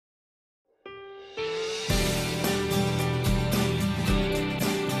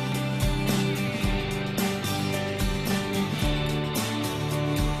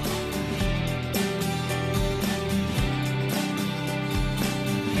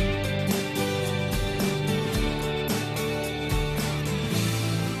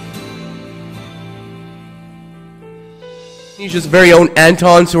Indonesia's very own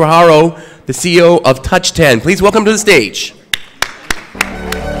Anton Soeharyo, the CEO of Touchten. Please welcome to the stage.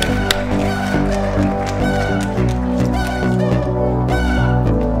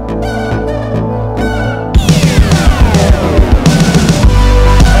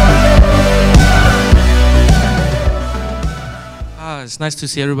 It's nice to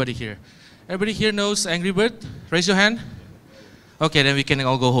see everybody here. Everybody here knows Angry Bird? Raise your hand. Okay, then we can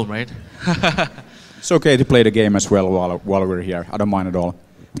all go home, right? It's okay to play the game as well while we're here. I don't mind at all.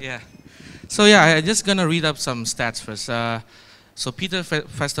 Yeah. So yeah, I'm just gonna read up some stats first. So Peter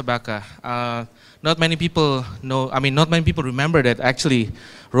Vesterbacka. Not many people know. I mean, not many people remember that actually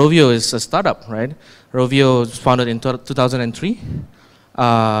Rovio is a startup, right? Rovio was founded in 2003.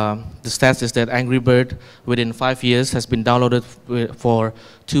 The stats is that Angry Bird within 5 years has been downloaded for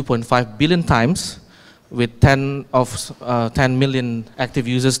 2.5 billion times, with 10 million active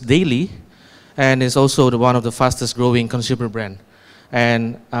users daily, and is also one of the fastest growing consumer brand.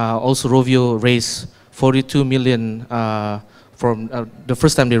 And also Rovio raised 42 million from the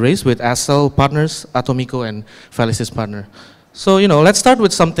first time they raised with Ascel partners, Atomico and Felicis partner. So let's start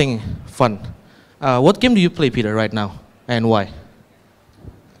with something fun. What game do you play, Peter, right now, and why?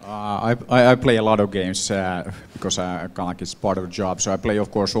 I play a lot of games because I kind of like it's part of the job. So I play,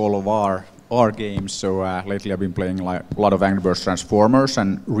 of course, all of our games. So lately I've been playing like a lot of Angry Birds Transformers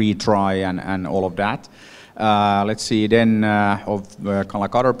and Retry and all of that. Let's see, then of kind of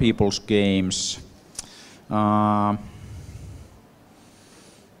like other people's games. Yeah,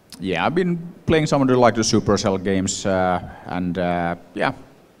 I've been playing some of the like the Supercell games and yeah.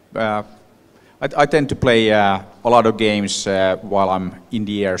 I tend to play a lot of games while I'm in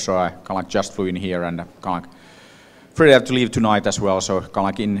the air, so I kind of like just flew in here and kind of like afraid I have to leave tonight as well. So kind of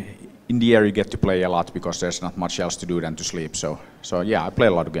like in the air you get to play a lot because there's not much else to do than to sleep. So yeah, I play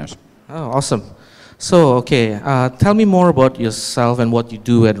a lot of games. Oh, awesome. So okay, tell me more about yourself and what you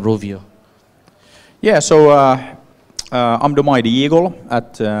do at Rovio. Yeah, so I'm the Mighty Eagle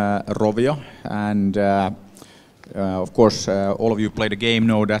at Rovio, and of course, all of you play the game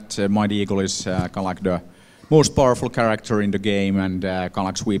know that Mighty Eagle is kind of like the most powerful character in the game, and kind of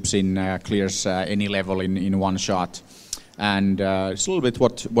like sweeps in, clears any level in one shot. And it's a little bit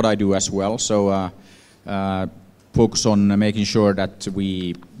what I do as well. So focus on making sure that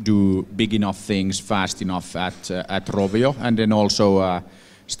we do big enough things fast enough at Rovio, and then also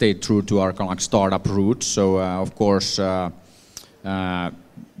stay true to our kind of like startup roots. So of course.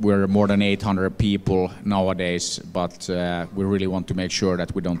 We're more than 800 people nowadays, but we really want to make sure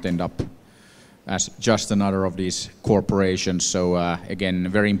that we don't end up as just another of these corporations. So again,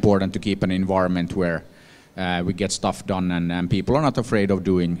 very important to keep an environment where we get stuff done and people are not afraid of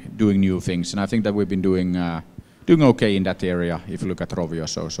doing new things. And I think that we've been doing okay in that area if you look at Rovio.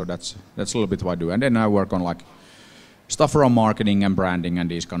 So that's a little bit what I do. And then I work on like stuff around marketing and branding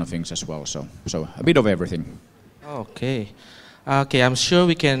and these kind of things as well. So a bit of everything. Okay. Okay, I'm sure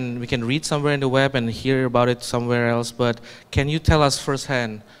we can read somewhere in the web and hear about it somewhere else, but can you tell us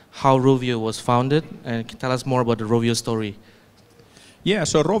firsthand how Rovio was founded and tell us more about the Rovio story? Yeah,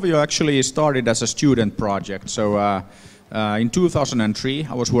 so Rovio actually started as a student project. So in 2003,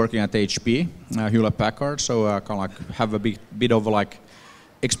 I was working at HP, Hewlett Packard, so kind of like have a bit of like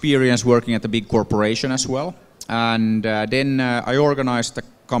experience working at a big corporation as well. And then I organized a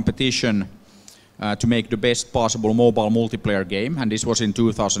competition to make the best possible mobile multiplayer game, and this was in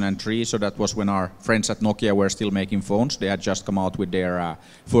 2003, so that was when our friends at Nokia were still making phones. They had just come out with their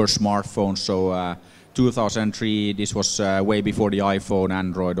first smartphone, so 2003, this was way before the iPhone,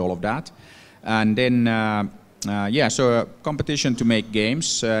 Android, all of that. And then, yeah, so a competition to make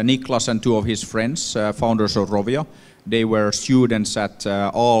games. Niklas and two of his friends, founders of Rovio, they were students at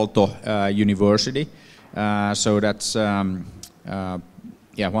Aalto University, so that's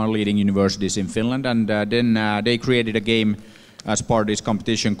yeah, one of the leading universities in Finland, and then they created a game as part of this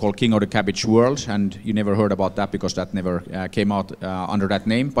competition called King of the Cabbage World, and you never heard about that because that never came out under that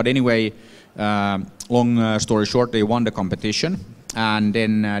name. But anyway, long story short, they won the competition, and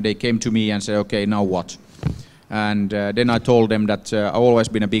then they came to me and said, okay, now what? And then I told them that I've always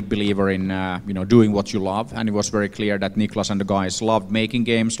been a big believer in doing what you love, and it was very clear that Niklas and the guys loved making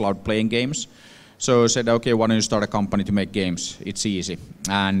games, loved playing games. So I said, okay, why don't you start a company to make games? It's easy.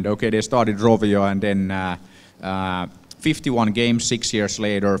 And okay, they started Rovio, and then 51 games, 6 years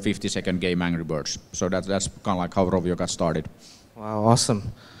later, 52nd game Angry Birds. So that's kind of like how Rovio got started. Wow,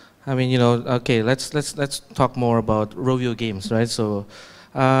 awesome. I mean, okay, let's talk more about Rovio games, right? So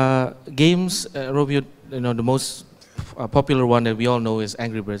games, Rovio, the most popular one that we all know is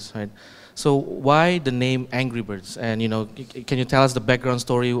Angry Birds, right? So why the name Angry Birds? And can you tell us the background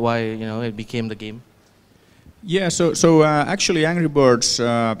story why it became the game? Yeah, so actually Angry Birds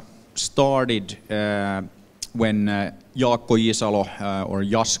started when Jaakko Isalo, or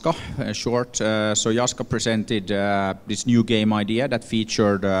Jaska short, so Jaska presented this new game idea that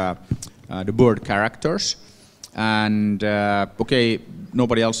featured the bird characters. And okay,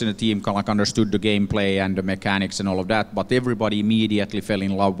 nobody else in the team kind of understood the gameplay and the mechanics and all of that, but everybody immediately fell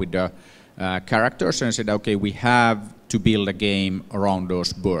in love with the characters and said, okay, we have to build a game around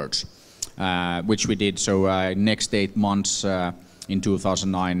those birds, which we did. So next 8 months in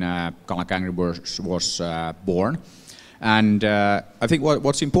 2009, Angry Birds was born. And I think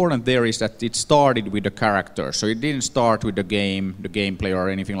what's important there is that it started with the character. So it didn't start with the game, the gameplay or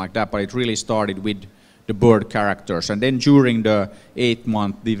anything like that, but it really started with the bird characters. And then during the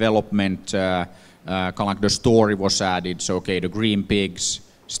 8-month development, the story was added. So okay, the green pigs,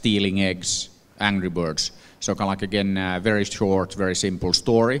 stealing eggs, Angry Birds. So again, very short, very simple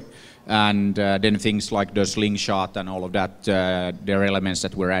story. And then things like the slingshot and all of that, there are elements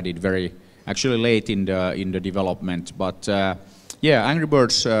that were added very actually late in the development. But yeah, Angry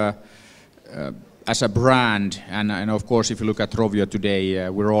Birds as a brand, and of course if you look at Rovio today,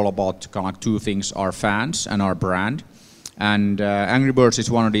 we're all about two things: our fans and our brand. And Angry Birds is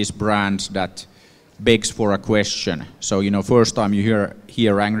one of these brands that begs for a question. So first time you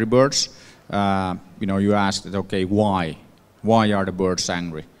hear Angry Birds, you ask that, okay, why are the birds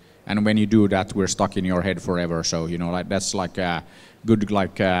angry? And when you do that, we're stuck in your head forever. So that's like a good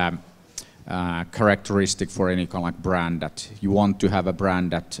characteristic for any brand, that you want to have a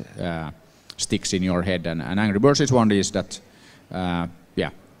brand that sticks in your head. And Angry Birds is one of these that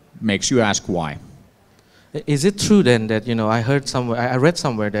makes you ask why. Is it true then that I read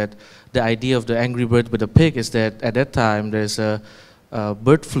somewhere that the idea of the Angry Bird with the pig is that at that time there's a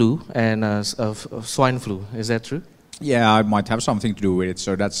bird flu and a swine flu? Is that true? Yeah, I might have something to do with it.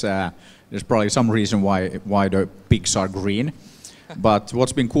 So that's there's probably some reason why the pigs are green. But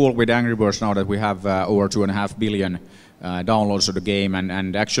what's been cool with Angry Birds now that we have over 2.5 billion downloads of the game,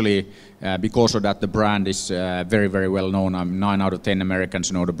 and actually because of that the brand is very, very well known. 9 out of 10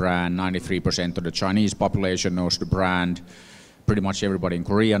 Americans know the brand, 93% of the Chinese population knows the brand, pretty much everybody in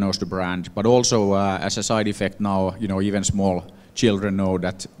Korea knows the brand. But also as a side effect now, even small children know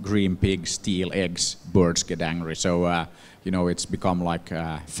that green pigs steal eggs, birds get angry. So it's become like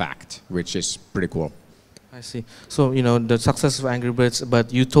a fact, which is pretty cool. I see. So, the success of Angry Birds,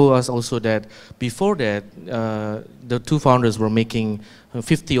 but you told us also that before that, the two founders were making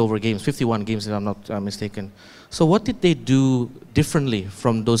 51 games, if I'm not mistaken. So what did they do differently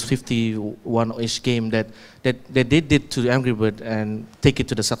from those 51-ish games that they did to Angry Bird and take it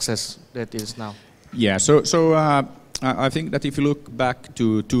to the success that it is now? Yeah, so I think that if you look back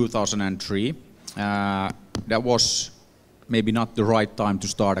to 2003, that was maybe not the right time to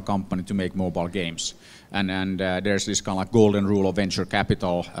start a company to make mobile games. And there's this golden rule of venture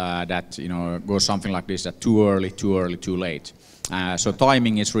capital that goes something like this: that too early, too late. So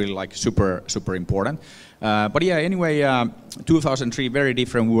timing is really super important. But yeah, anyway, 2003, very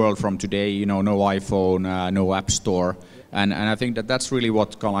different world from today. No iPhone, no App Store, and I think that's really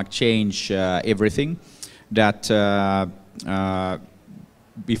what changed everything. That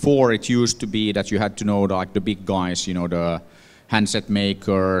before it used to be that you had to know the big guys, the handset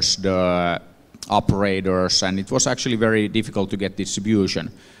makers, the operators, and it was actually very difficult to get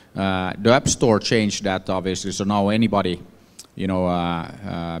distribution. The App Store changed that, obviously, so now anybody,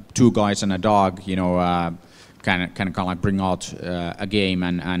 two guys and a dog, can bring out a game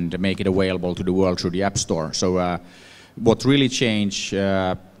and make it available to the world through the App Store. So what really changed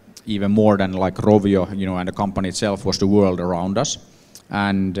even more than Rovio, and the company itself, was the world around us.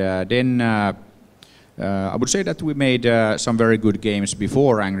 And then I would say that we made some very good games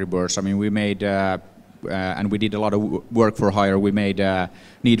before Angry Birds. I mean, we made, and we did a lot of work for hire. We made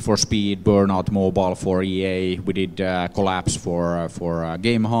Need for Speed, Burnout Mobile for EA. We did Collapse for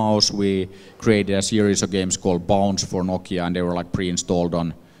Game House. We created a series of games called Bounce for Nokia, and they were pre-installed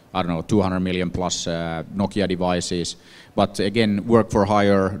on, 200 million plus Nokia devices. But again, work for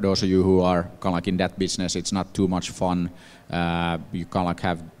hire, those of you who are in that business, it's not too much fun. You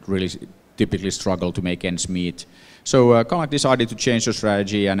have really typically struggle to make ends meet. So decided to change the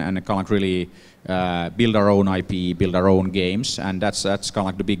strategy and really build our own IP, build our own games, and that's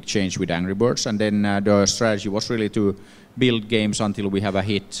the big change with Angry Birds. And then the strategy was really to build games until we have a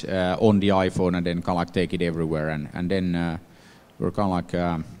hit on the iPhone, and then take it everywhere. And then we're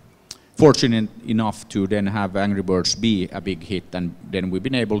fortunate enough to then have Angry Birds be a big hit, and then we've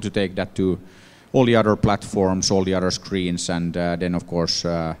been able to take that to all the other platforms, all the other screens, and then of course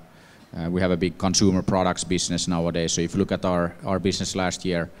we have a big consumer products business nowadays. So if you look at our business last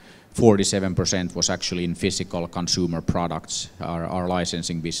year, 47% was actually in physical consumer products, our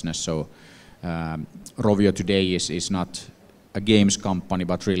licensing business. So Rovio today is not a games company,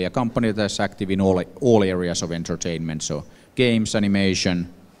 but really a company that's active in all areas of entertainment. So games,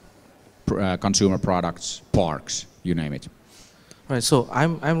 animation, consumer products, parks, you name it. Right, so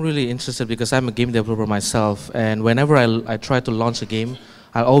I'm really interested because I'm a game developer myself, and whenever I try to launch a game,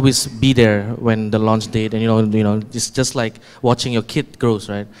 I'll always be there when the launch date, and it's just like watching your kid grows,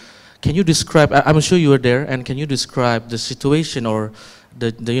 right? Can you describe? I'm sure you were there, and can you describe the situation or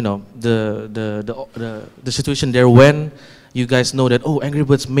the situation there when you guys know that Angry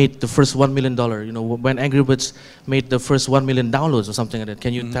Birds made the first $1 million? When Angry Birds made the first 1 million downloads or something like that.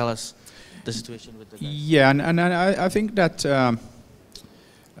 Can you tell us the situation with the guys? Yeah, and I think that.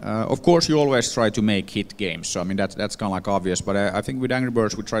 Of course, you always try to make hit games. So I mean that's kind of like obvious. But I think with Angry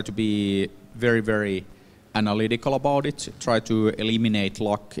Birds, we try to be very, very analytical about it. Try to eliminate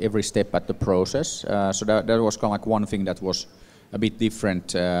luck every step at the process. So that was kind of like one thing that was a bit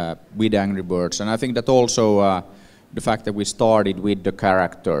different with Angry Birds. And I think that also the fact that we started with the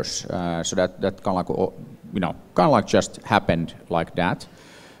characters. So that kind of like kind of like just happened like that.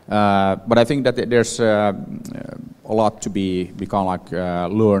 But I think that there's a lot to be kind of like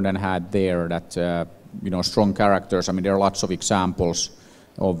learned and had there. That strong characters. I mean, there are lots of examples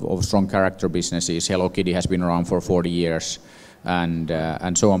of strong character businesses. Hello Kitty has been around for 40 years,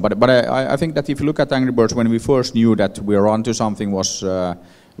 and so on. But I think that if you look at Angry Birds, when we first knew that we were onto something was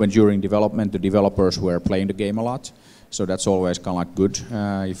when during development the developers were playing the game a lot. So that's always kind of like good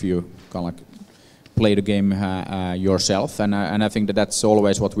if you kind of like play the game yourself, and I think that that's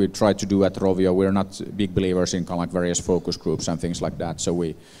always what we try to do at Rovio. We're not big believers in kind of like various focus groups and things like that. So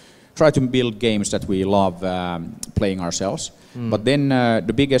we try to build games that we love playing ourselves. But then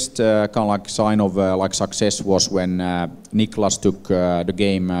the biggest kind of like sign of like success was when Niklas took the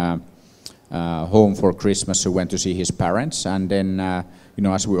game home for Christmas. So went to see his parents, and then.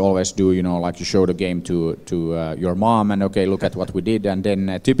 As we always do, like you show the game to your mom and okay, look at what we did. And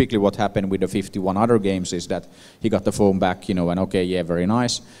then typically what happened with the 51 other games is that he got the phone back, and okay, yeah, very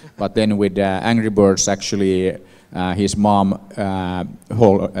nice. But then with Angry Birds, actually, his mom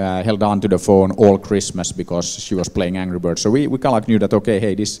held on to the phone all Christmas because she was playing Angry Birds. So we kind of like knew that, okay,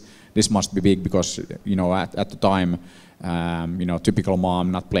 hey, this must be big because, at the time, typical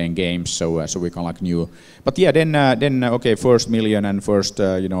mom not playing games, so we kind of like knew. But yeah, then okay, first million and first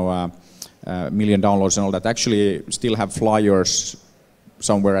million downloads and all that. Actually, still have flyers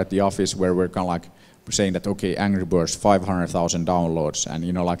somewhere at the office where we're kind of like saying that okay, Angry Birds 500,000 downloads,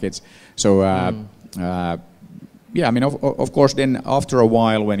 and like it's so. Yeah, I mean, of course, then after a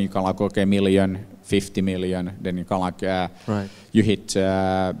while, when you kind of like okay, million, 50 million, then you kind of like right. You hit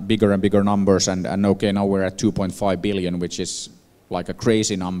bigger and bigger numbers, and okay, now we're at 2.5 billion, which is like a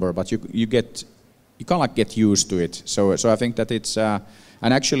crazy number, but you kind of like get used to it. So I think that it's and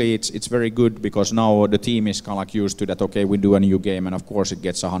actually it's very good because now the team is kind of like used to that. Okay, we do a new game, and of course it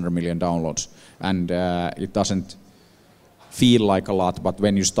gets 100 million downloads, and it doesn't feel like a lot, but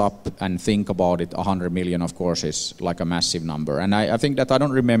when you stop and think about it, 100 million, of course, is like a massive number. And I think that I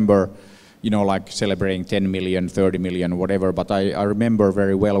don't remember, like celebrating 10 million, 30 million, whatever, but I remember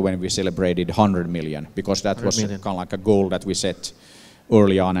very well when we celebrated 100 million, because that was kind of like a goal that we set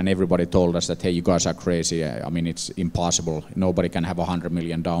early on, and everybody told us that, hey, you guys are crazy. I mean, it's impossible. Nobody can have 100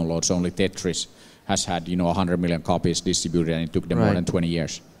 million downloads. Only Tetris has had, 100 million copies distributed, and it took them more than 20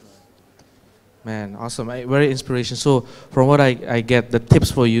 years. Man, awesome. Very inspiration. So from what I get, the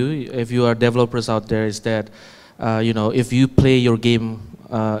tips for you, if you are developers out there, is that, if you play your game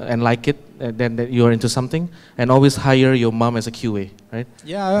and like it, then you're into something, and always hire your mom as a QA, right?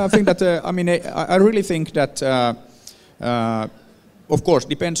 Yeah, I think that, I really think that, of course,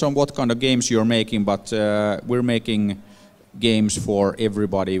 depends on what kind of games you're making, but we're making games for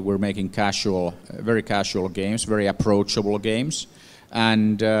everybody. We're making very casual games, very approachable games.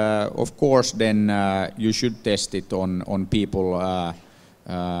 And of course, then you should test it on people,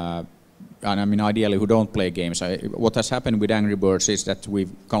 and I mean, ideally, who don't play games. What has happened with Angry Birds is that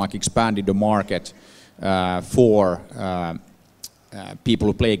we've kind of like expanded the market for people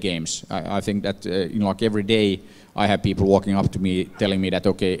who play games. I think that like every day, I have people walking up to me telling me that,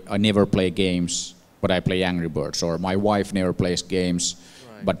 okay, I never play games, but I play Angry Birds, or my wife never plays games,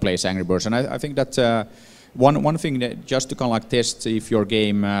 but plays Angry Birds. And I think that. One thing that just to kind of like test if your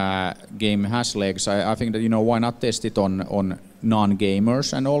game has legs, I think that why not test it on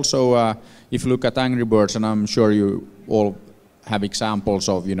non-gamers, and also if you look at Angry Birds, and I'm sure you all have examples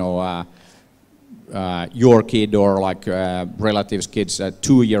of your kid or like relatives' kids,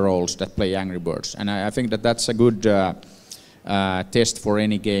 2-year-olds that play Angry Birds, and I think that that's a good test for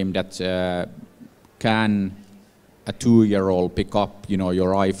any game that can a 2-year-old pick up, you know,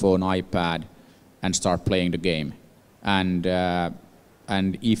 your iPhone, iPad, and start playing the game? And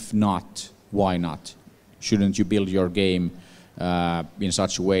if not, why not? Shouldn't you build your game in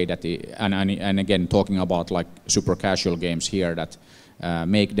such a way that, and again, talking about like super casual games here, that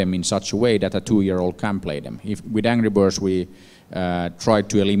make them in such a way that a 2-year-old can play them. With Angry Birds, we tried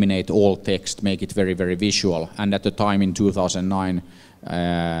to eliminate all text, make it very, very visual. And at the time in 2009,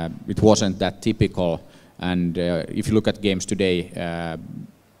 it wasn't that typical. And if you look at games today,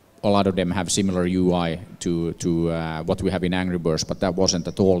 a lot of them have similar UI to what we have in Angry Birds, but that wasn't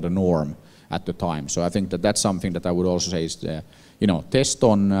at all the norm at the time. So I think that that's something that I would also say is, you know, test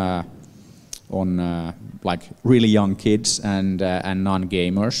on like really young kids and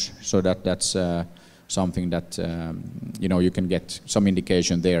non-gamers, so that's something that you know, you can get some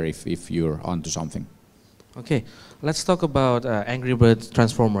indication there if you're onto something. Okay, let's talk about Angry Birds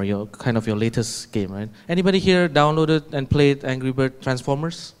Transformer, your latest game, right? Anybody here downloaded and played Angry Birds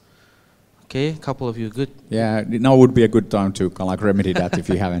Transformers? Okay, a couple of you, good. Yeah, now would be a good time to kind of like remedy that if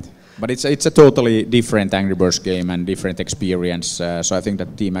you haven't. But it's a totally different Angry Birds game and different experience. So I think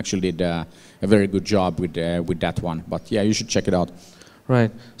that team actually did a very good job with that one. But yeah, you should check it out. Right.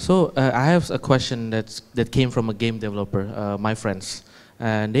 So I have a question that came from a game developer, my friends.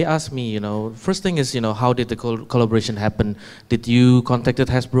 And they asked me, you know, first thing is, you know, how did the collaboration happen? Did you contacted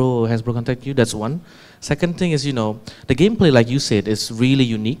Hasbro or Hasbro contact you? That's one. Second thing is, you know, the gameplay, like you said, is really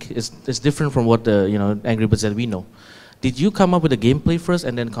unique. It's different from what the, you know, Angry Birds that we know. Did you come up with the gameplay first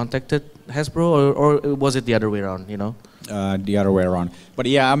and then contacted Hasbro, or was it the other way around, you know? The other way around. But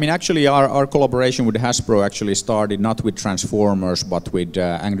yeah, I mean, actually our collaboration with Hasbro actually started not with Transformers, but with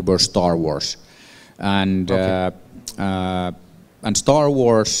Angry Birds Star Wars. And okay. And Star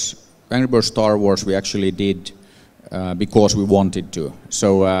Wars, Angry Birds Star Wars, we actually did because we wanted to.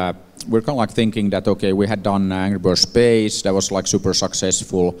 So we're kind of like thinking that, okay, we had done Angry Birds Space, that was like super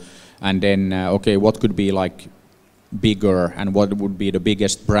successful. And then, okay, what could be like bigger and what would be the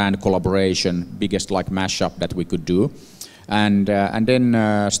biggest brand collaboration, biggest like mashup that we could do. And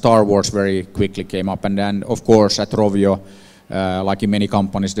then Star Wars very quickly came up. And then, of course, at Rovio, like in many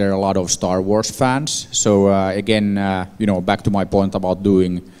companies, there are a lot of Star Wars fans. So again, you know, back to my point about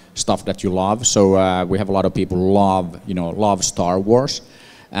doing stuff that you love. So we have a lot of people who love Star Wars,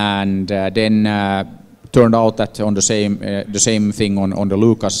 and then turned out that on the same thing on the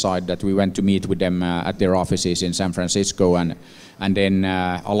Lucas side, that we went to meet with them at their offices in San Francisco, and then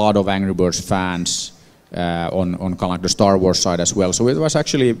a lot of Angry Birds fans on kind of like the Star Wars side as well. So it was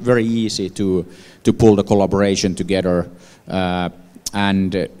actually very easy to pull the collaboration together,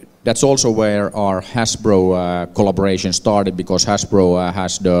 and that's also where our Hasbro collaboration started, because Hasbro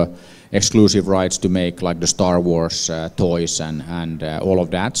has the exclusive rights to make like the Star Wars toys and all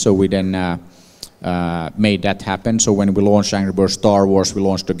of that. So we then made that happen. So when we launched Angry Birds Star Wars, we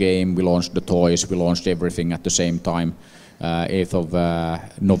launched the game, we launched the toys, we launched everything at the same time. 8th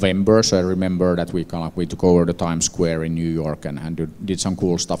of November, so I remember that we took over the Times Square in New York and did some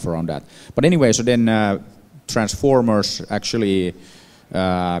cool stuff around that. But anyway, so then Transformers actually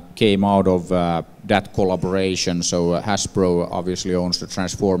came out of that collaboration. So Hasbro obviously owns the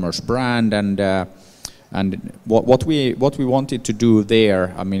Transformers brand, and what we wanted to do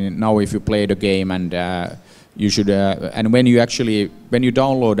there, I mean, now if you play the game and you should, and when you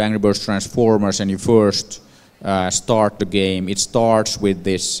download Angry Birds Transformers and you first start the game, it starts with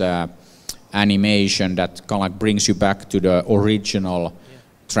this animation that kind of like brings you back to the original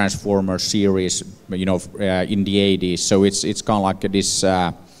Transformers series, you know, in the 80s. So it's kind of like this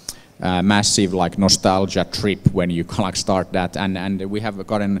massive like nostalgia trip when you kind of like start that, and we have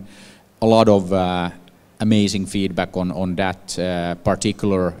gotten a lot of amazing feedback on that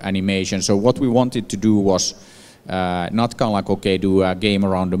particular animation. So what we wanted to do was not kind of like, okay, do a game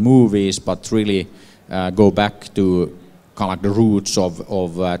around the movies, but really go back to kind of like the roots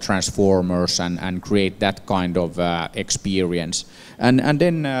of Transformers and create that kind of experience. And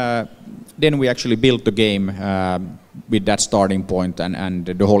then we actually built the game with that starting point and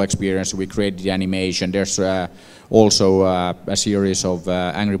the whole experience. We created the animation. There's also a series of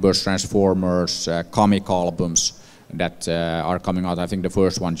Angry Birds Transformers comic albums that are coming out. I think the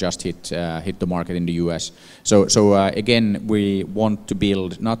first one just hit the market in the US. So again, we want to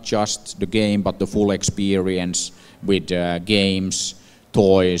build not just the game, but the full experience with games,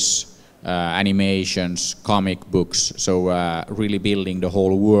 toys, animations, comic books. So really building the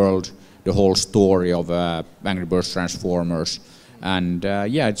whole world, the whole story of Angry Birds Transformers. And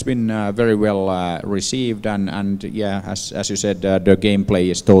yeah, it's been very well received, and yeah, as you said, the gameplay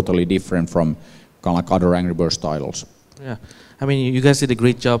is totally different from kind of like other Angry Birds titles. Yeah, I mean, you guys did a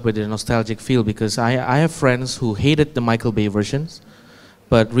great job with the nostalgic feel because I have friends who hated the Michael Bay versions,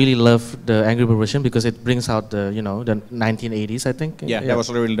 but really love the Angry Bird version because it brings out the the 1980s, I think. Yeah, that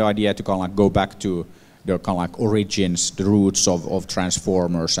was really the idea to kind of like go back to the kind of like origins, the roots of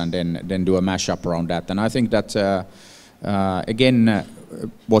Transformers, and then do a mashup around that. And I think that again,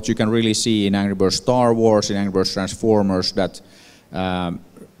 what you can really see in Angry Birds Star Wars, in Angry Birds Transformers, that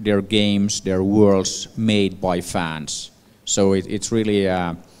they're games, they're worlds made by fans. So it's really,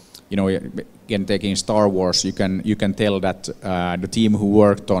 again, taking Star Wars, you can tell that the team who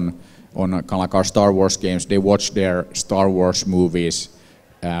worked on kind of like our Star Wars games, they watched their Star Wars movies,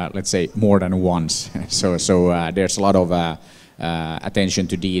 let's say, more than once. So there's a lot of attention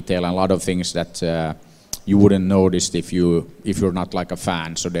to detail and a lot of things that you wouldn't notice if you're not like a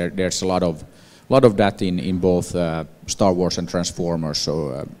fan. So there's a lot of that in both Star Wars and Transformers.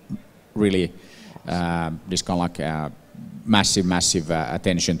 So really, this kind of like massive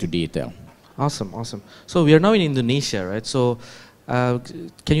attention to detail. Awesome. So we are now in Indonesia, right? So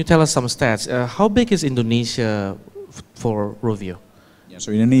can you tell us some stats? How big is Indonesia for Rovio? Yeah,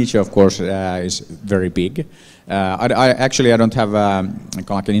 so Indonesia, of course, is very big. I don't have kind of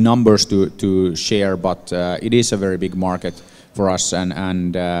like any numbers to share, but it is a very big market for us.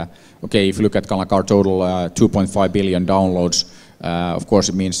 And okay, if you look at kind of like our total 2.5 billion downloads, of course,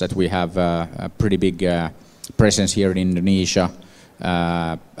 it means that we have a pretty big presence here in Indonesia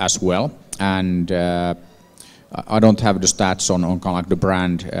as well. And I don't have the stats on kind of like the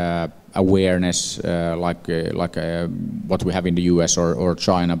brand awareness like what we have in the US or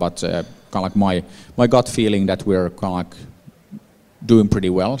China, but kind of like my gut feeling that we're kind of like doing pretty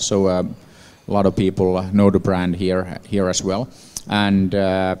well. So a lot of people know the brand here as well. And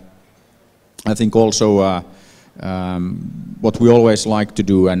I think also what we always like to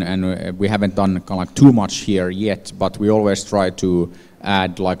do, and we haven't done kind of like too much here yet, but we always try to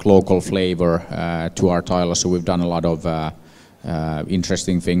add like local flavor to our titles. So we've done a lot of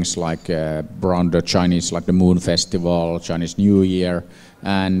interesting things like around the Chinese, like the Moon Festival, Chinese New Year,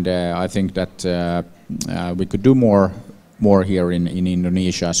 and I think that we could do more here in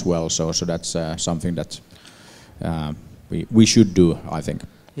Indonesia as well. So that's something that we should do, I think.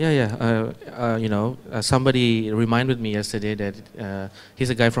 Yeah. Somebody reminded me yesterday that he's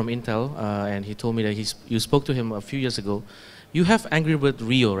a guy from Intel, and he told me that you spoke to him a few years ago. You have Angry Bird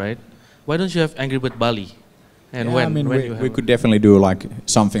Rio, right? Why don't you have Angry Bird Bali? And yeah, when we could definitely do like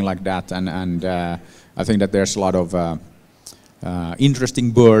something like that, and I think that there's a lot of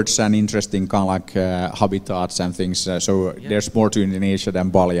interesting birds and interesting kind of like habitats and things. So yeah. There's more to Indonesia than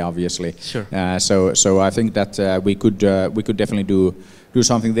Bali, obviously. Sure. So I think that we could definitely do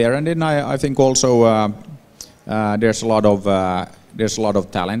something there, and then I think also there's a lot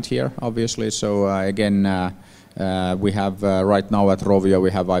of talent here, obviously. So again. We have right now at Rovio,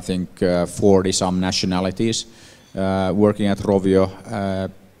 we have I think 40 some nationalities working at Rovio.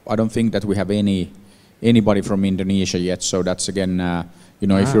 I don't think that we have anybody from Indonesia yet. So that's again,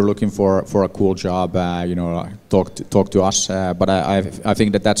 if you're looking for a cool job, talk to us. But I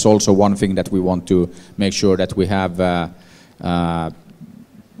think that that's also one thing that we want to make sure that we have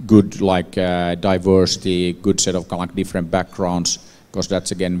good like diversity, good set of kind of like different backgrounds, because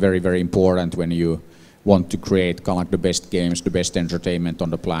that's again very important when you want to create kind of like the best games, the best entertainment on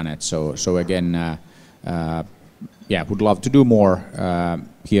the planet. So again, would love to do more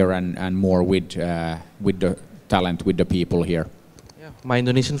here and more with the talent, with the people here. Yeah, my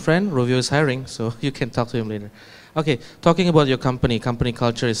Indonesian friend Rovio is hiring, so you can talk to him later. Okay, talking about your company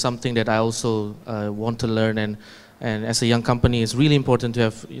culture is something that I also want to learn, and as a young company, it's really important to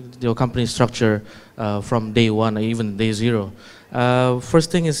have your company structure from day one or even day zero.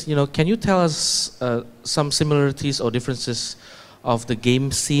 First thing is, can you tell us some similarities or differences of the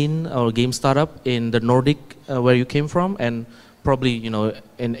game scene or game startup in the Nordic where you came from, and probably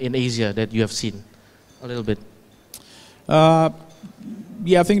in Asia that you have seen a little bit?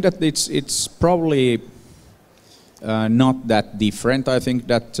 Yeah, I think that it's probably not that different. I think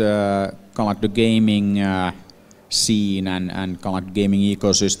that kind of like the gaming scene and kind of like gaming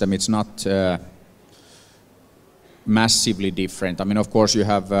ecosystem, it's not massively different. I mean, of course, you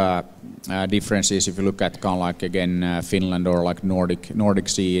have differences if you look at kind of like again Finland or like Nordic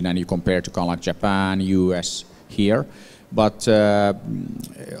scene, and you compare to kind of like Japan, US here. But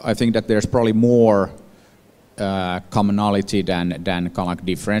I think that there's probably more commonality than kind of like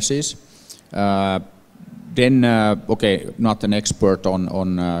differences. Then okay, not an expert on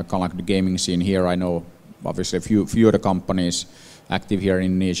kind of like the gaming scene here. I know obviously a few of the companies active here in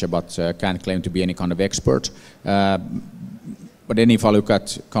Indonesia, but can't claim to be any kind of expert. But then if I look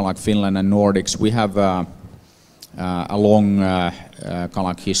at kind of like Finland and Nordics, we have a long kind of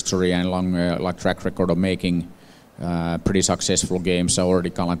like history and long like track record of making pretty successful games. Already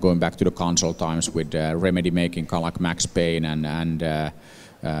kind of like going back to the console times with Remedy making kind of like Max Payne and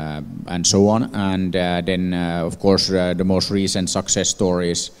so on. And then of course the most recent success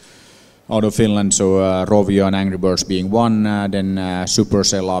stories out of Finland, so Rovio and Angry Birds being one, then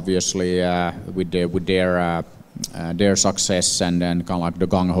Supercell obviously with their success, and then kind of like the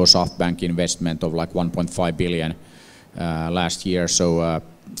Gung Ho SoftBank investment of like 1.5 billion last year. So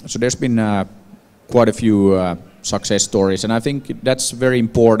there's been quite a few success stories, and I think that's very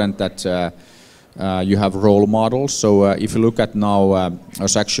important that you have role models. So if you look at now, I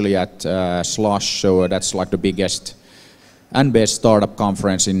was actually at Slush, so that's like the biggest and best startup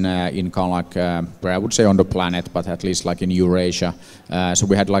conference in kind of like where I would say on the planet, but at least like in Eurasia. So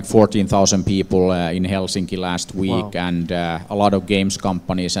we had like 14,000 people in Helsinki last week. Wow. And a lot of games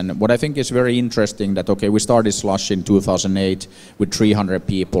companies. And what I think is very interesting that okay, we started Slush in 2008 with 300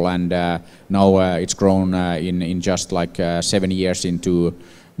 people, and now it's grown in just like 7 years into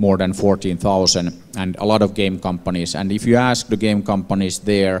more than 14,000, and a lot of game companies. And if you ask the game companies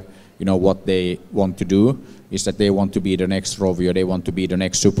there, you know what they want to do is that they want to be the next Rovio, they want to be the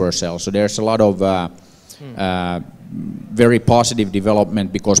next Supercell. So there's a lot of very positive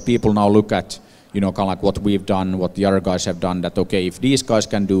development, because people now look at, you know, kind of like what we've done, what the other guys have done, that okay, if these guys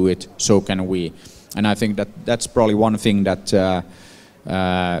can do it, so can we. And I think that that's probably one thing that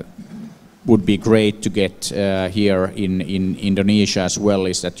would be great to get here in Indonesia as well,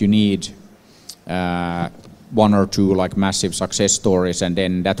 is that you need one or two like massive success stories, and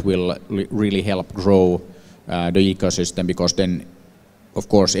then that will really help grow the ecosystem, because then of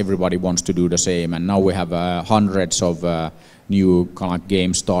course everybody wants to do the same. And now we have hundreds of new kind of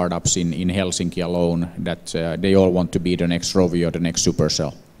game startups in Helsinki alone that they all want to be the next Rovio, the next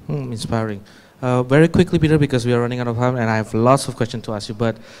Supercell. Inspiring. Very quickly, Peter, because we are running out of time and I have lots of questions to ask you,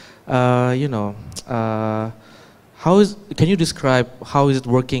 but you know, can you describe how is it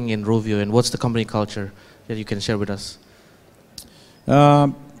working in Rovio, and what's the company culture that you can share with us?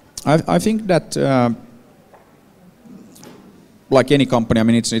 I think that like any company, I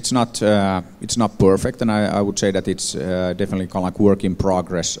mean, it's not perfect, and I would say that it's definitely kind of like work in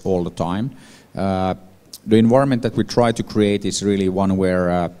progress all the time. The environment that we try to create is really one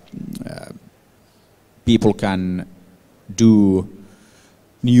where people can do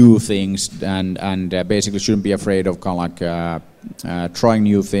new things and basically shouldn't be afraid of kind of like trying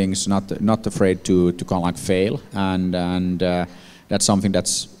new things, not afraid to kind of like fail, and that's something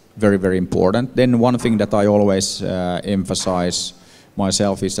that's very, very important. Then one thing that I always emphasize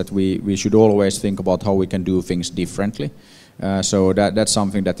myself is that we should always think about how we can do things differently. So that's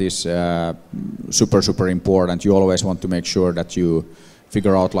something that is super important. You always want to make sure that you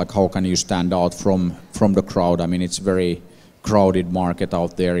figure out like how can you stand out from the crowd. I mean, it's very crowded market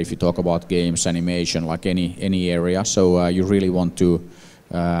out there if you talk about games, animation, like any area. So you really want to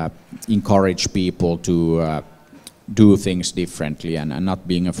encourage people to do things differently, and not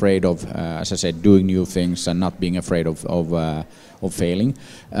being afraid of, as I said, doing new things, and not being afraid of failing.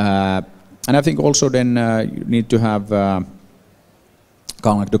 And I think also then you need to have kind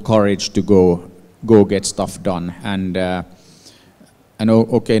of like the courage to go get stuff done. And I know,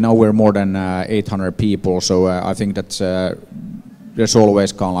 okay, now we're more than 800 people, so I think that there's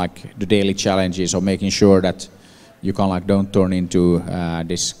always kind of like the daily challenges of making sure that you kind of like don't turn into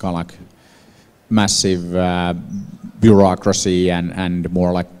this kind of like massive bureaucracy and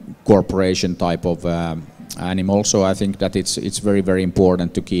more like corporation type of animal. So I think that it's very, very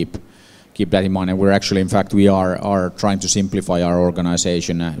important to keep that in mind. And we're actually, in fact, we are trying to simplify our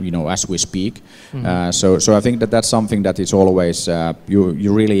organization, you know, as we speak. So I think that that's something that is always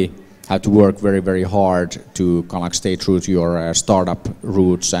you really have to work very, very hard to kind of like stay true to your startup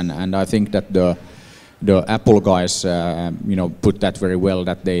roots. And I think that the Apple guys, you know, put that very well,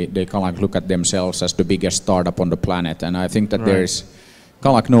 that they kind of like look at themselves as the biggest startup on the planet. And I think that there is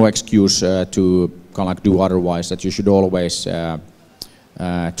kind of like no excuse to kind of like do otherwise, that you should always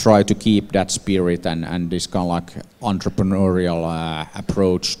try to keep that spirit and this kind of like entrepreneurial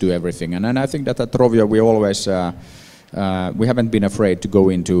approach to everything. And I think that at Rovio we always, we haven't been afraid to go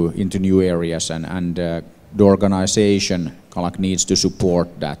into new areas, and the organization kind of like needs to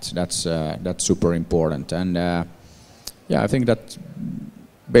support that. That's super important. And yeah, I think that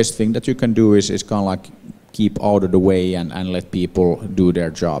best thing that you can do is kind of like keep out of the way and let people do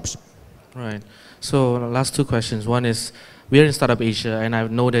their jobs. Right. So last two questions. One is, we are in Startup Asia, and I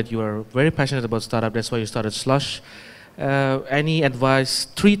know that you are very passionate about startup. That's why you started Slush. Any advice,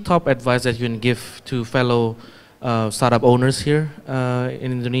 3 top advice that you can give to fellow startup owners here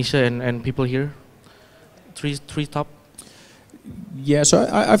in Indonesia and people here? three top? Yeah, so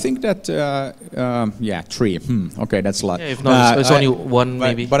I think that yeah, 3. Okay, that's a lot. Yeah, if not, it's only one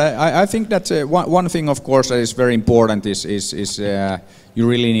maybe. But I think that one thing, of course, that is very important is you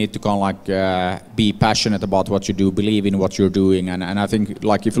really need to kind of like be passionate about what you do, believe in what you're doing, and I think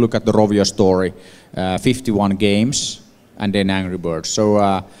like if you look at the Rovio story, 51 games and then Angry Birds. So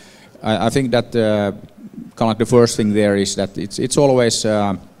I think that kind of like the first thing there is that it's always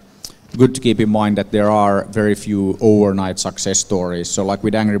good to keep in mind that there are very few overnight success stories. So like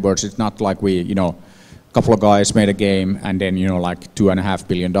with Angry Birds, it's not like we, you know, a couple of guys made a game and then, you know, like 2.5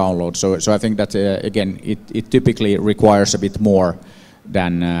 billion downloads. So I think that again, it typically requires a bit more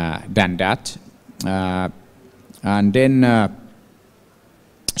than that. And then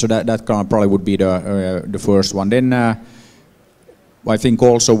so that kind of probably would be the first one. Then I think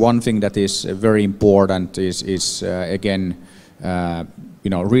also one thing that is very important is again, you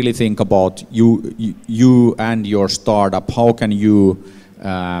know, really think about you and your startup. How can you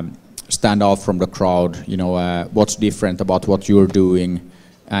stand out from the crowd? You know, what's different about what you're doing?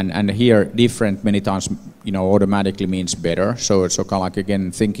 And here, different many times, you know, automatically means better. So kind of like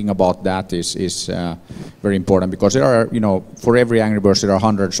again, thinking about that is very important, because there are, you know, for every Angry Birds there are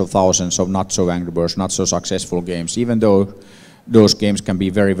hundreds of thousands of not so Angry Birds, not so successful games. Even though those games can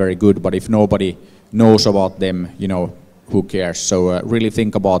be very, very good, but if nobody knows about them, you know, who cares? So really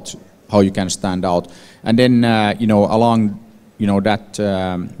think about how you can stand out, and then you know, along, you know, that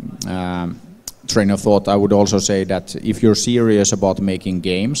train of thought, I would also say that if you're serious about making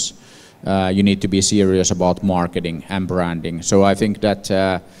games, you need to be serious about marketing and branding. So I think that,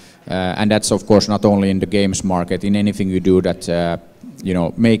 and that's of course not only in the games market, in anything you do, that you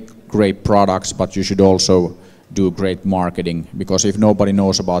know, make great products, but you should also do great marketing, because if nobody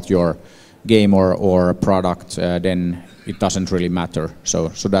knows about your game or product, then it doesn't really matter. So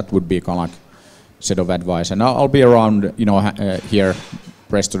that would be kind of like set of advice. And I'll be around, you know, here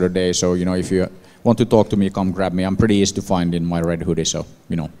rest of the day. So, you know, if you want to talk to me, come grab me. I'm pretty easy to find in my red hoodie. So,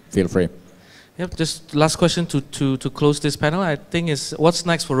 you know, feel free. Yep. Just last question to close this panel, I think, is what's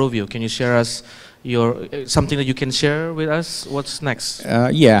next for Rovio? Can you share us your something that you can share with us? What's next?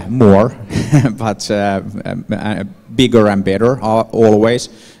 Yeah, more, but bigger and better always.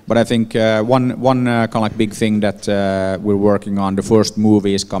 But I think one kind of like big thing that we're working on. The first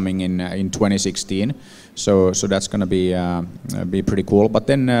movie is coming in 2016, so that's going to be pretty cool. But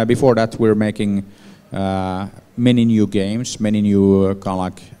then before that, we're making many new games, many new kind of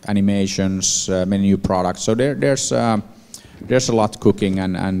like animations, many new products. So there's a lot cooking,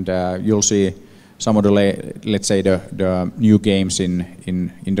 and you'll see some of the let's say the new games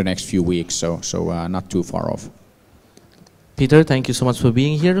in the next few weeks. So not too far off. Peter, thank you so much for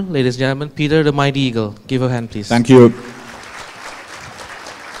being here. Ladies and gentlemen, Peter the Mighty Eagle. Give a hand, please. Thank you.